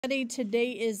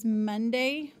Today is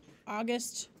Monday,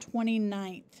 August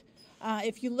 29th.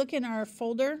 If you look in our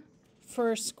folder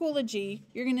for Schoology,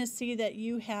 you're going to see that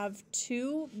you have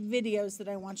two videos that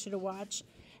I want you to watch,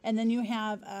 and then you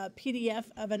have a PDF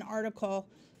of an article,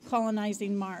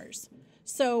 Colonizing Mars.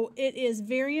 So it is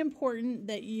very important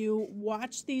that you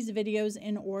watch these videos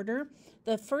in order.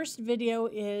 The first video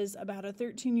is about a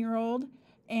 13-year-old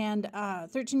and a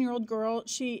 13-year-old girl.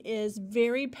 She is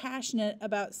very passionate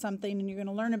about something, and you're going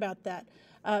to learn about that.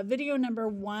 Video number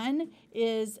 1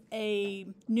 is a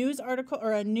news article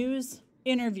or a news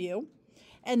interview.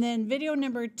 And then video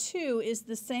number 2 is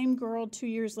the same girl 2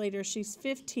 years later. She's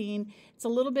 15. It's a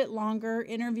little bit longer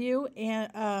interview.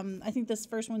 And I think this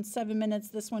first one's 7 minutes.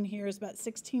 This one here is about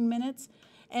 16 minutes.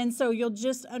 And so you'll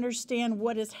just understand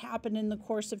what has happened in the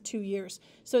course of 2 years.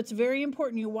 So it's very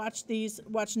important you watch these.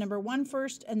 Watch number 1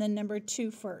 first and then number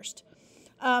 2 first.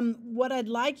 What I'd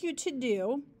like you to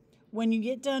do when you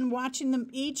get done watching them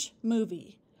each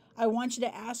movie, I want you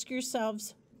to ask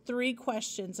yourselves 3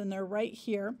 questions, and they're right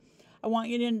here. I want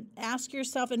you to ask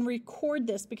yourself and record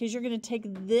this, because you're going to take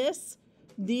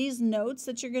these notes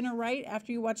that you're going to write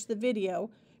after you watch the video.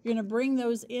 You're going to bring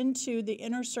those into the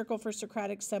inner circle for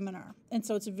Socratic Seminar. And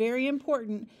so it's very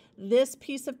important, this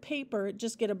piece of paper,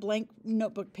 just get a blank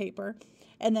notebook paper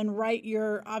and then write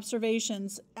your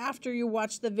observations after you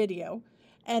watch the video.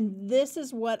 And this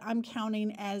is what I'm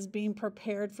counting as being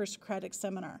prepared for Socratic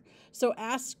Seminar. So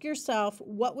ask yourself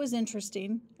what was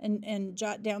interesting and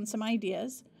jot down some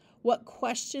ideas. What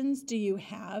questions do you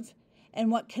have?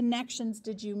 And what connections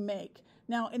did you make?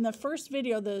 Now, in the first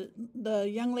video, the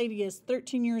young lady is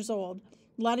 13 years old.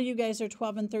 A lot of you guys are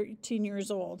 12 and 13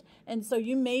 years old. And so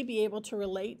you may be able to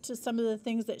relate to some of the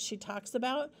things that she talks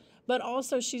about. But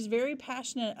also, she's very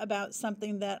passionate about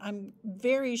something that I'm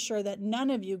very sure that none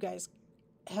of you guys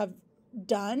have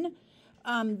done.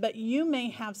 But you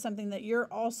may have something that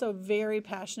you're also very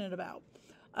passionate about.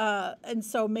 And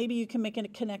so maybe you can make a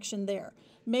connection there.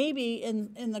 Maybe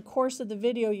in the course of the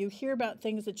video, you hear about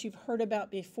things that you've heard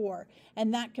about before,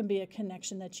 and that can be a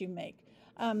connection that you make.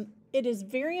 It is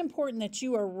very important that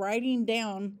you are writing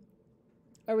down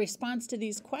a response to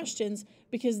these questions,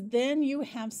 because then you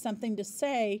have something to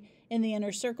say in the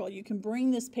inner circle. You can bring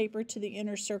this paper to the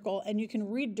inner circle, and you can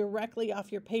read directly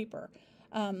off your paper.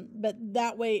 But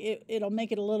that way, it'll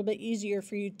make it a little bit easier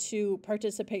for you to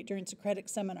participate during Socratic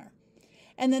Seminar.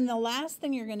 And then the last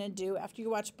thing you're going to do after you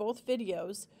watch both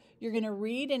videos, you're going to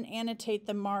read and annotate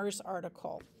the Mars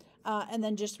article, and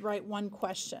then just write one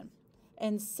question.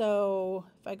 And so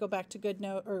if I go back to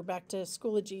GoodNote or back to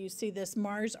Schoology, you see this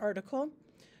Mars article.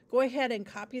 Go ahead and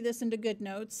copy this into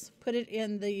GoodNotes, put it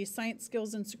in the Science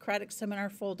Skills and Socratic Seminar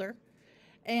folder,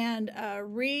 and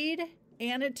read,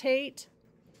 annotate,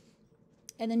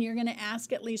 and then you're going to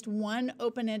ask at least one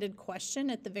open-ended question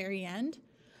at the very end.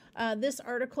 This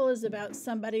article is about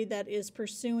somebody that is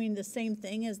pursuing the same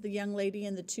thing as the young lady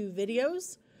in the 2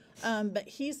 videos, but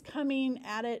he's coming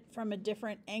at it from a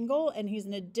different angle, and he's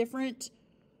in a different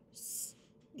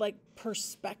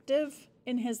perspective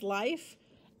in his life,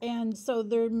 and so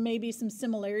there may be some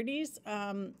similarities.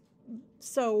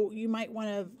 So you might want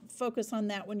to focus on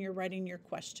that when you're writing your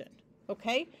question.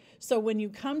 Okay? So when you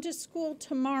come to school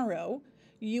tomorrow,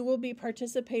 you will be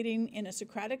participating in a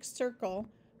Socratic circle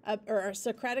or a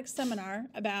Socratic seminar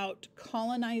about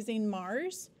colonizing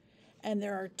Mars. And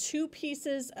there are 2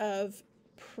 pieces of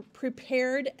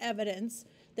prepared evidence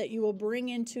that you will bring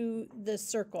into the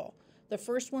circle. The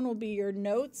first one will be your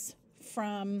notes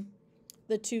from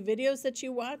the 2 videos that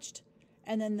you watched.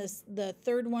 And then the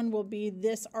third one will be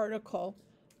this article.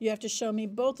 You have to show me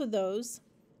both of those,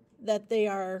 that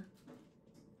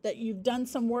you've done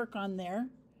some work on there.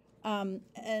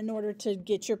 In order to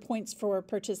get your points for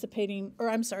participating,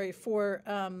 or I'm sorry, for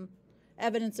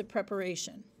evidence of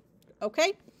preparation.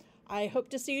 Okay? I hope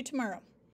to see you tomorrow.